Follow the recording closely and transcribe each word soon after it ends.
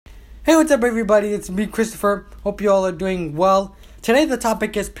Hey, what's up everybody? It's me, Christopher. Hope you all are doing well. Today the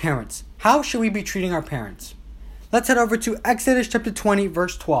topic is parents. How should we be treating our parents? Let's head over to Exodus chapter 20,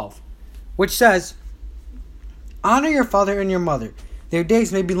 verse 12, which says, "Honor your father and your mother. Their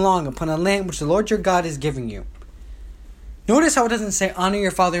days may be long upon a land which the Lord your God is giving you." Notice how it doesn't say honor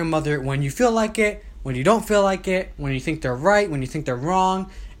your father and mother when you feel like it, when you don't feel like it, when you think they're right, when you think they're wrong.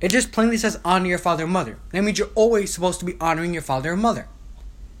 It just plainly says honor your father and mother. That means you're always supposed to be honoring your father and mother.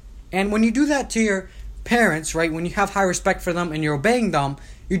 And when you do that to your parents, right, when you have high respect for them and you're obeying them,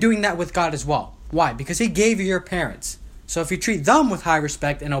 you're doing that with God as well. Why? Because He gave you your parents. So if you treat them with high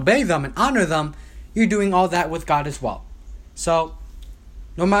respect and obey them and honor them, you're doing all that with God as well. So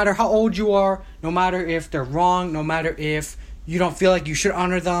no matter how old you are, no matter if they're wrong, no matter if you don't feel like you should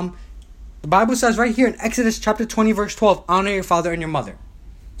honor them, the Bible says right here in Exodus chapter 20, verse 12, honor your father and your mother.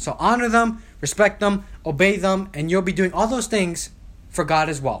 So honor them, respect them, obey them, and you'll be doing all those things for God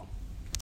as well.